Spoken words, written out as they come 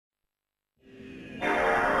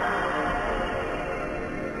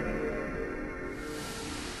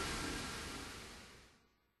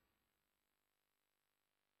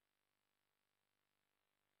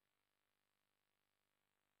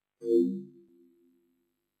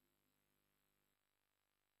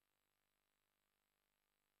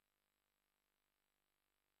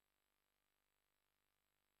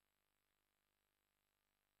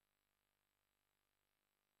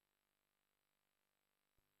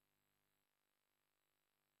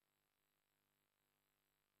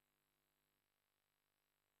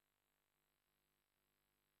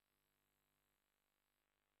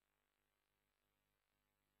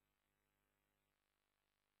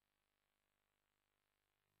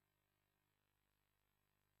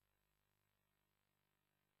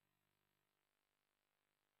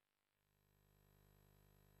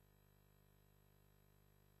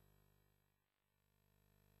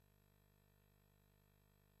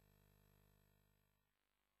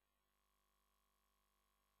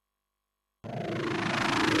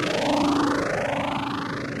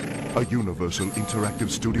A Universal Interactive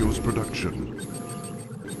Studios production.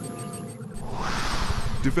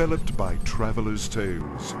 Developed by Traveler's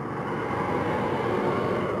Tales.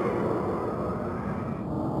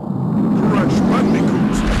 Crash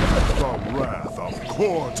Bandicoot, the Wrath of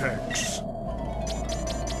Cortex.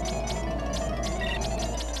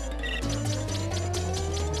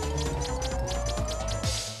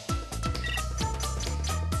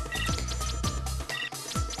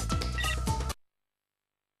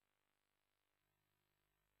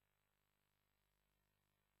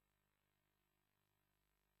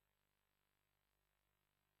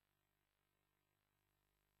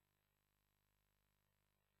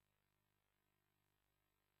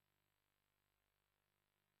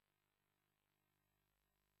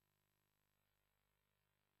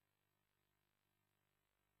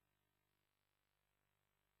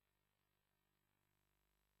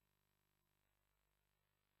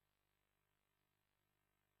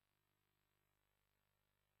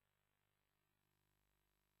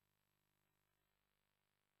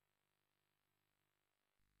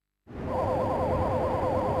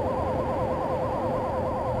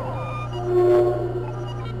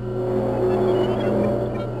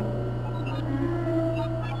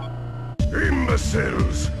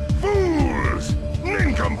 Imbeciles! Fools!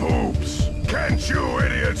 Nincompoops! Can't you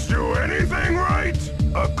idiots do anything right?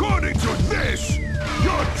 According to this,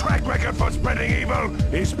 your track record for spreading evil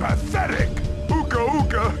is pathetic! Ooka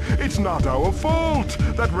ooka! It's not our fault!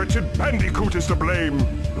 That wretched Bandicoot is to blame!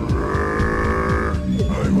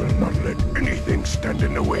 I will not let anything stand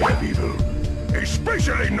in the way of evil.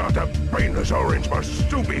 Especially not a brainless orange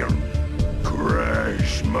marsupial!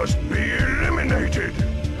 Crash must be eliminated!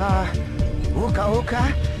 Ooka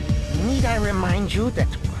Ooka, need I remind you that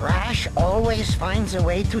Crash always finds a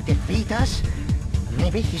way to defeat us?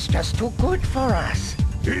 Maybe he's just too good for us.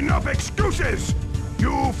 Enough excuses!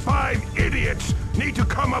 You 5 idiots need to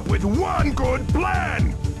come up with one good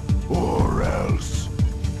plan! Or else...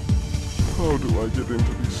 How do I get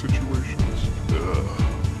into these situations?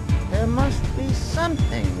 There must be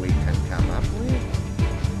something we can come up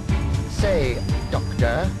with. Say,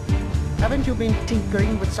 Doctor, haven't you been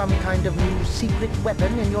tinkering with some kind of new secret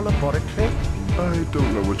weapon in your laboratory? I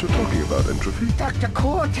don't know what you're talking about, Entropy. Dr.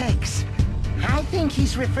 Cortex! I think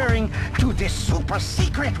he's referring to this super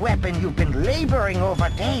secret weapon you've been laboring over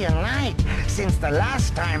day and night since the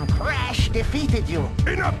last time Crash defeated you.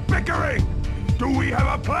 Enough bickering! Do we have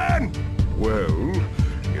a plan? Well,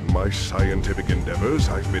 in my scientific endeavors,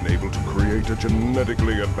 I've been able to create a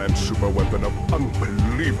genetically advanced super weapon of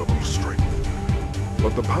unbelievable strength.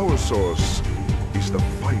 But the power source is the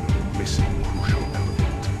final missing crucial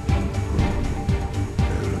element.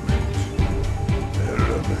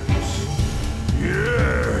 Elements.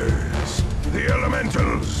 Yes! The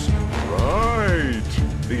elementals! Right!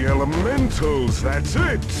 The elementals, that's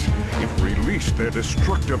it! If released, their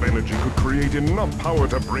destructive energy could create enough power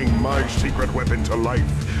to bring my secret weapon to life.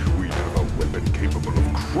 We'd have a weapon capable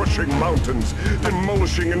of crushing mountains,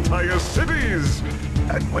 demolishing entire cities,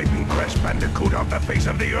 and wiping Crash Bandicoot off the face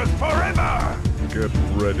of the earth forever! Get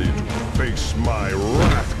ready to face my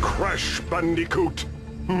wrath, Crash Bandicoot!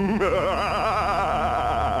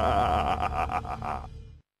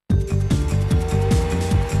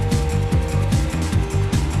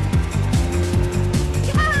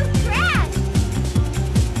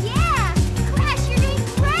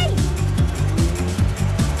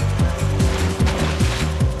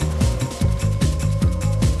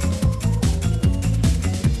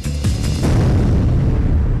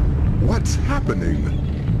 What's happening?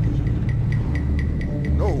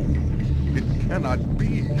 No, it cannot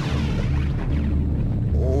be.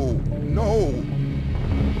 Oh, no!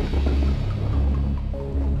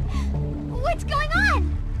 What's going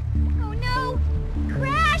on? Oh no!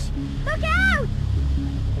 Crash! Look out!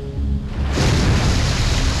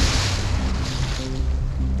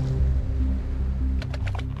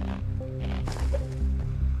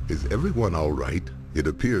 everyone all right? It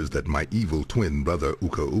appears that my evil twin brother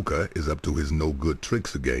Uka Uka is up to his no-good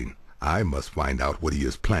tricks again. I must find out what he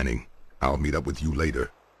is planning. I'll meet up with you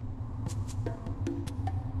later.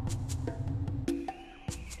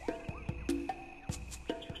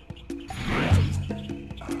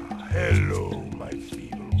 Hello, my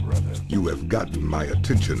feeble brother. You have gotten my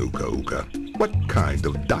attention, Uka Uka. What kind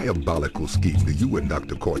of diabolical scheme do you and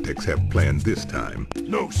Dr. Cortex have planned this time?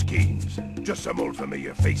 No schemes. Just some old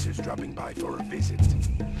familiar faces dropping by for a visit.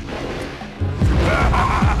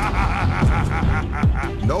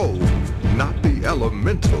 No, not the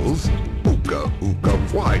elementals. Uka Uka,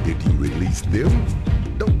 why did you release them?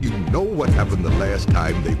 Don't you know what happened the last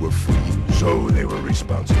time they were free? So they were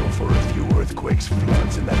responsible for a few earthquakes,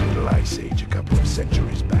 floods, and that little ice age a couple of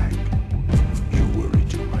centuries back. You worry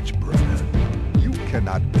too much, brother. You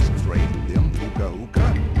cannot restrain them, Uka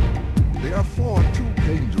Uka. They are far too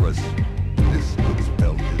dangerous. This could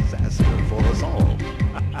spell disaster for us all.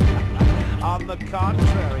 On the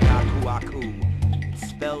contrary, Aku Aku. It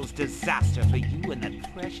spells disaster for you and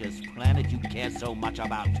that precious planet you care so much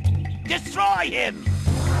about. Destroy him!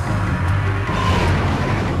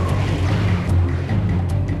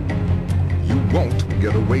 You won't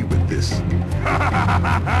get away with this.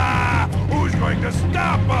 Who's going to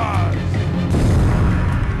stop us?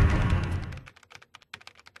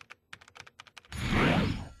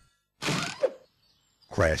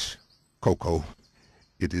 Crash, Coco,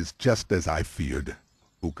 it is just as I feared.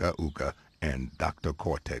 Uka Uka and Dr.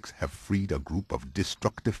 Cortex have freed a group of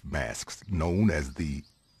destructive masks known as the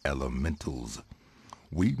Elementals.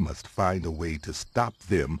 We must find a way to stop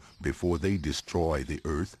them before they destroy the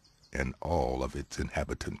Earth and all of its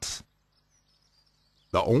inhabitants.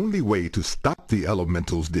 The only way to stop the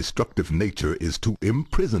Elementals' destructive nature is to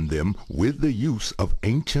imprison them with the use of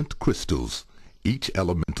ancient crystals. Each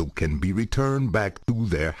elemental can be returned back to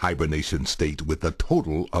their hibernation state with a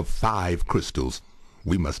total of 5 crystals.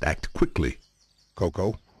 We must act quickly.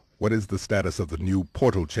 Coco, what is the status of the new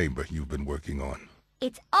portal chamber you've been working on?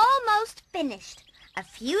 It's almost finished. A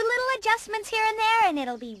few little adjustments here and there, and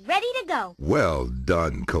it'll be ready to go. Well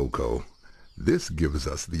done, Coco. This gives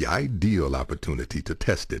us the ideal opportunity to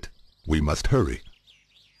test it. We must hurry.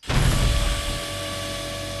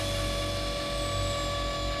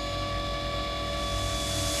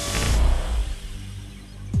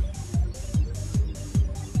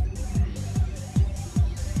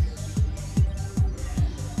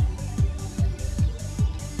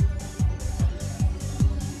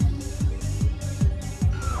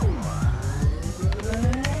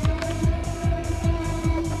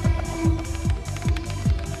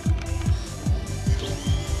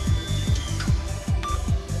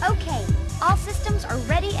 Okay, all systems are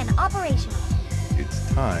ready and operational.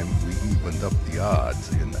 It's time we evened up the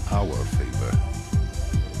odds in our favor.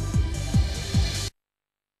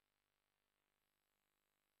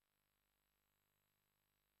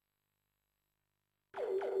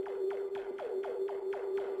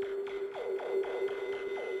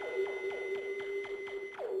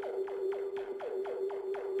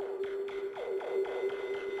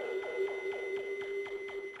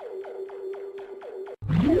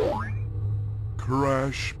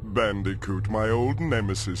 Crash Bandicoot, my old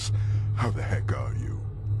nemesis. How the heck are you?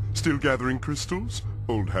 Still gathering crystals?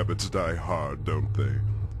 Old habits die hard, don't they?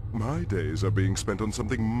 My days are being spent on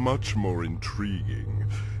something much more intriguing.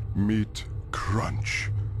 Meet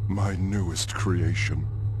Crunch, my newest creation.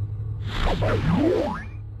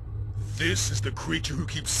 This is the creature who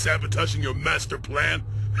keeps sabotaging your master plan?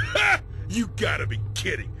 Ha! You gotta be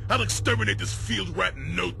kidding! I'll exterminate this field rat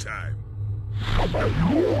in no time!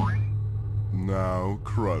 Now,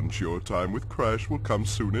 Crunch, your time with Crash will come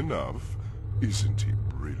soon enough. Isn't he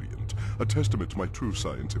brilliant? A testament to my true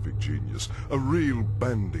scientific genius. A real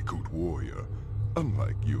Bandicoot warrior.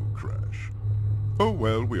 Unlike you, Crash. Oh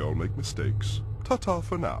well, we all make mistakes. Ta-ta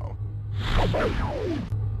for now.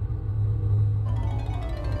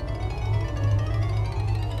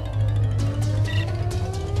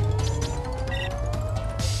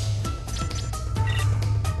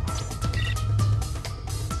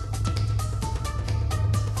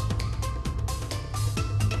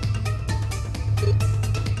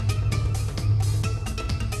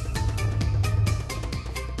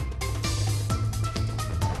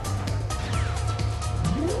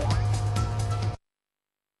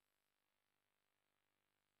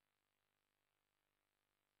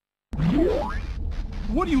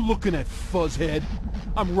 What are you looking at, fuzzhead?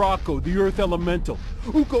 I'm Rocco, the Earth Elemental.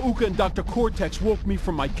 Uka Uka and Dr. Cortex woke me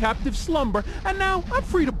from my captive slumber, and now I'm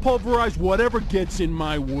free to pulverize whatever gets in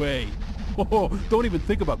my way. Oh, don't even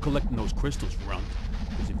think about collecting those crystals, Runt.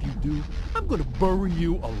 Because if you do, I'm gonna bury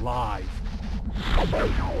you alive.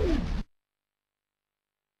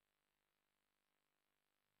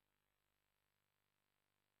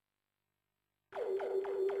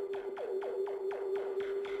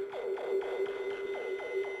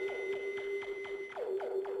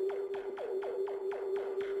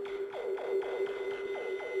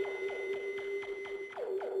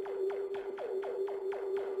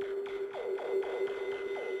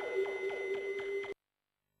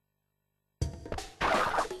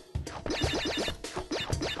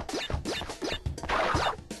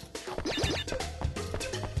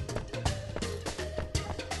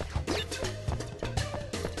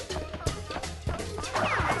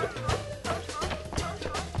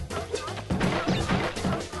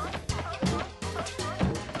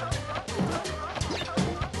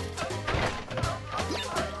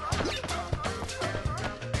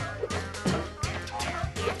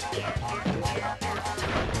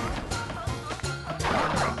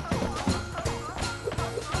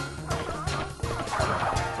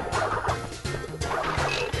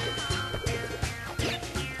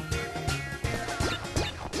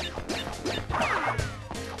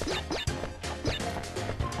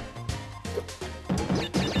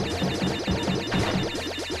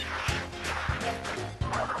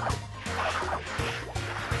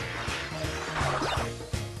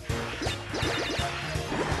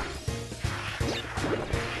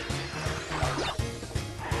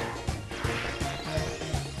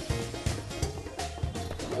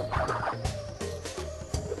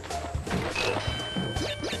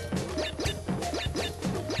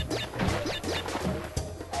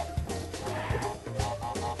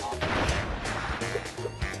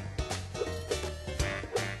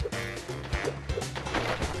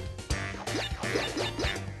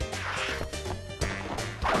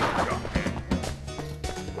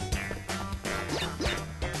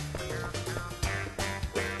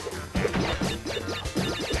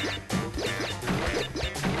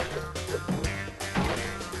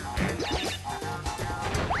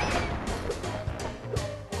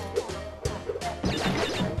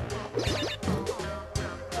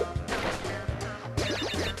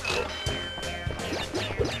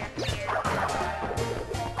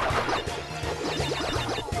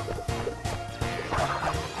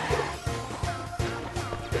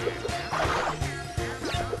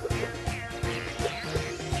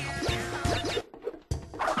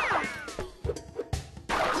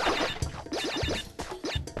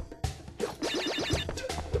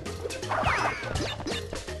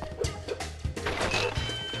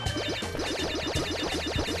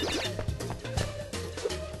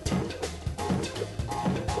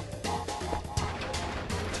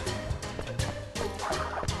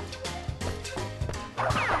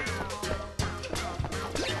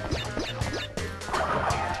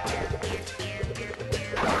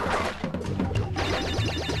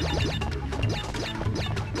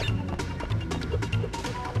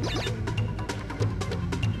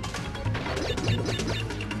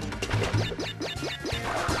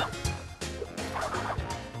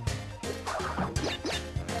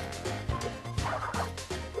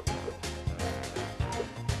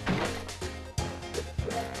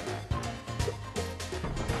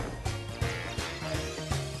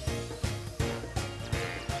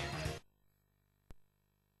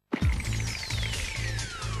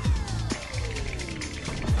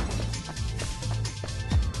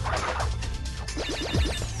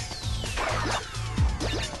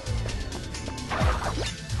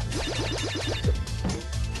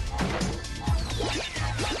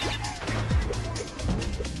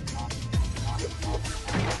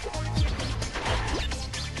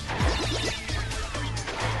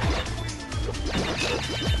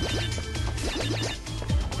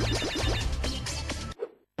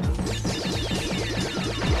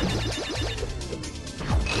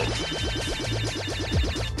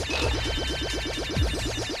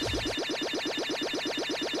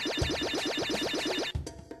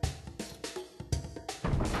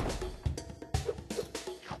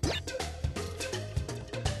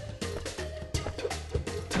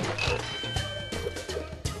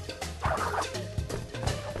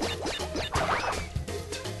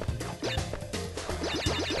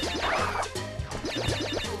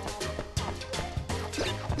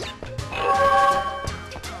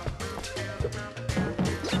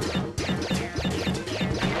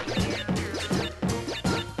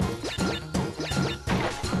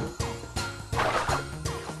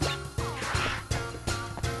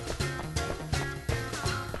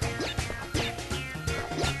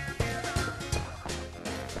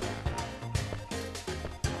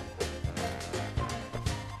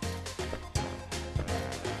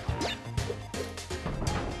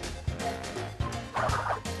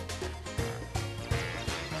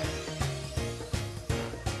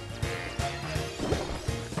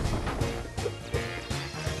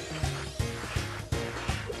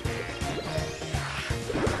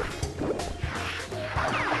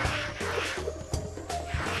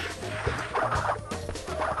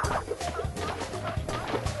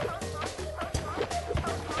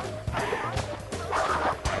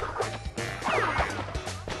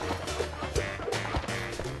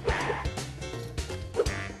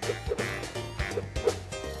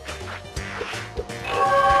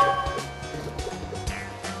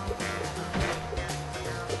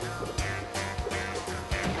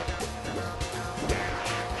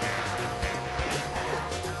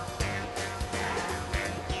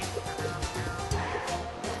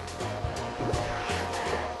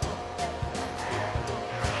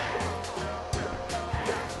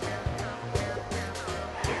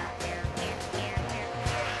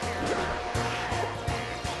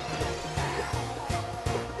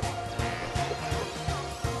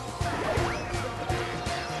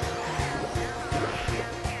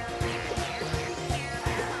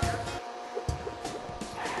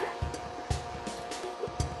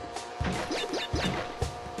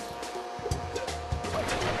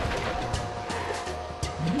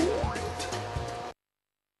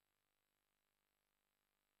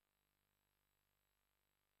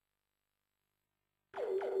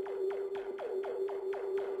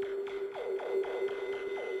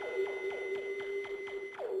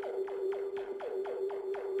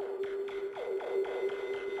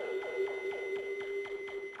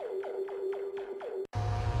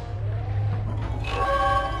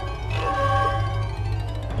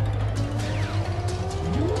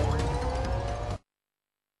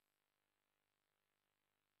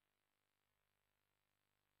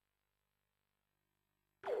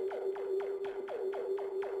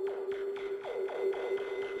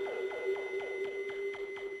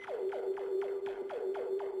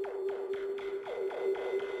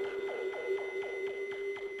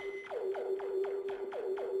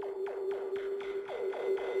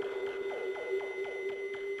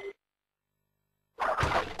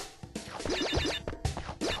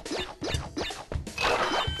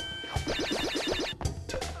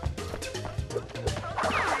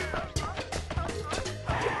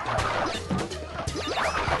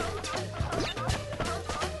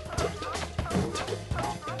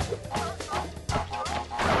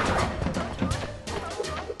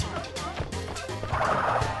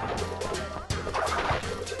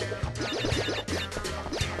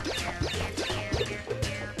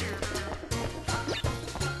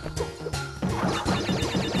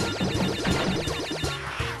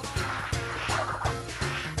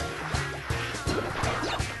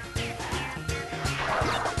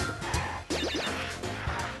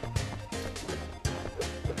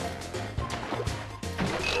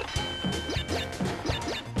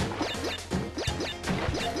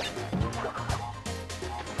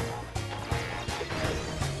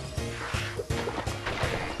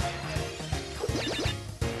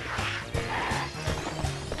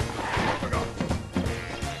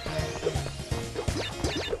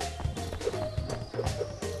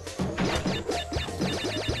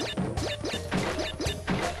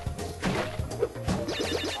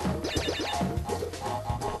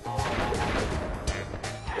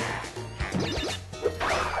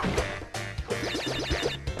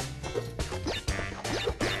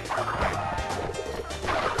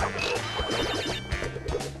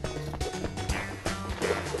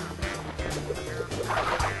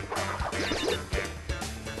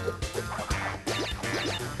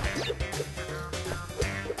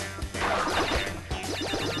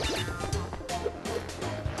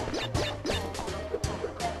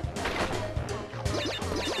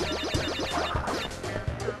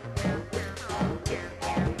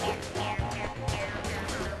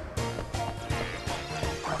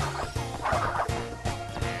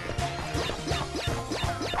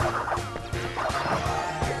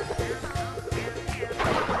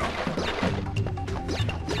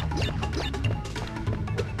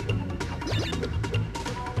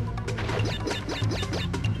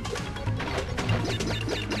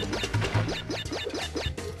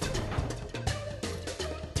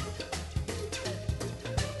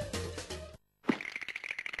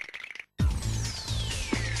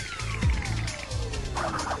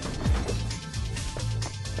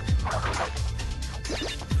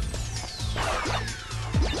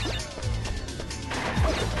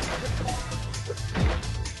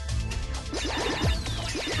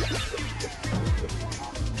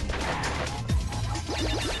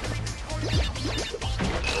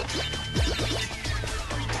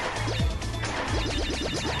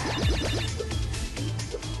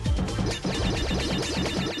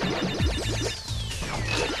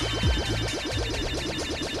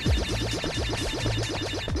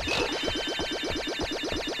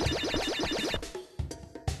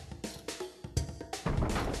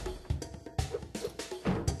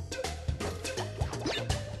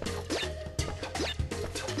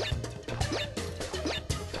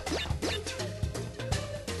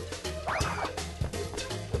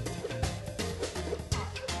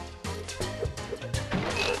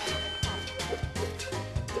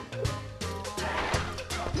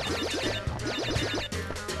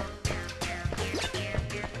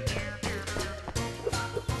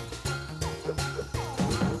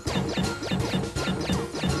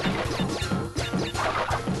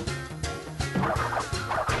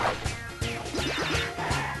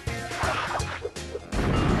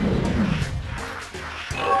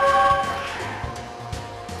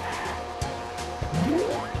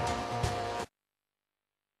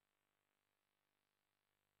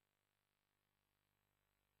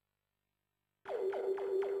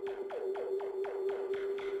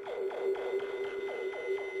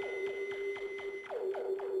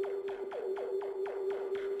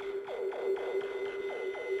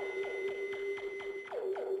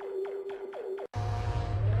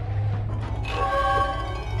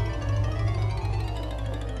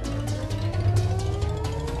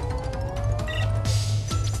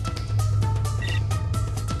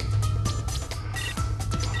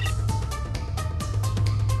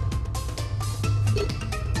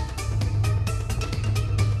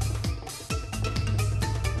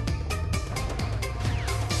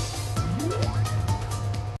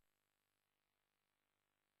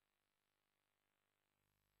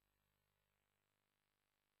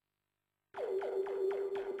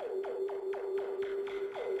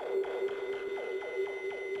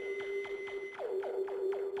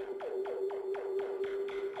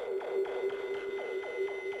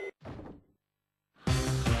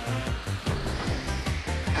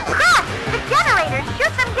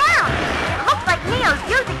 Uko's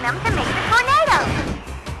using them to make the tornado.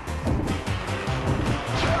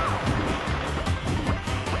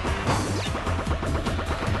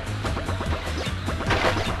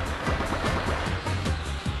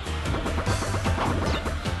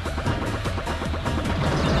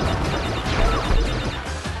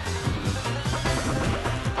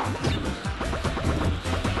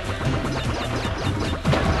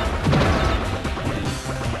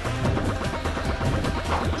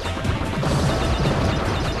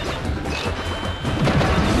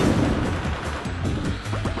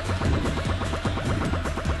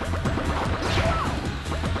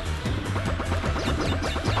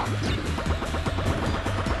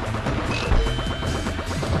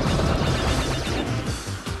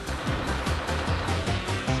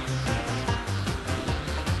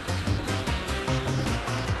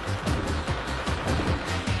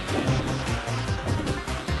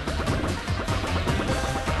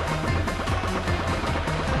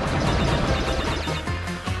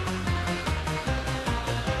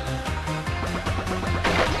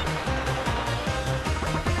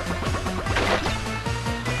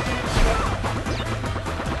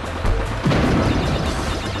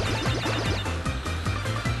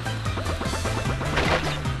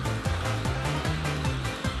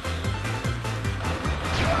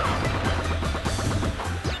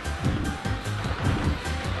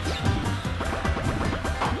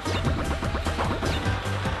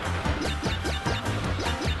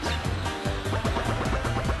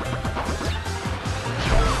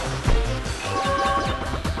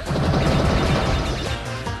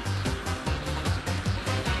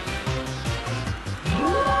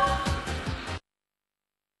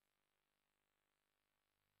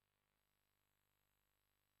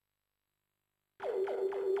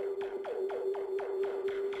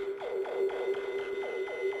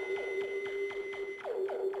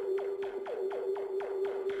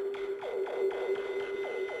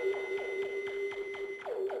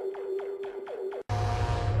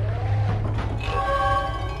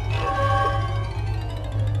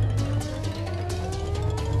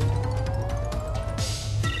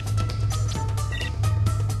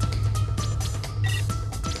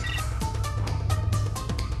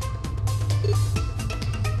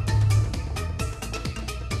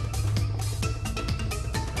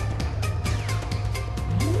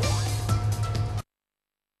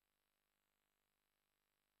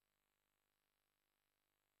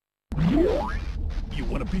 You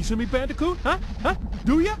want a piece of me, Bandicoot? Huh? Huh?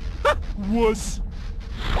 Do ya? Huh? Wuss.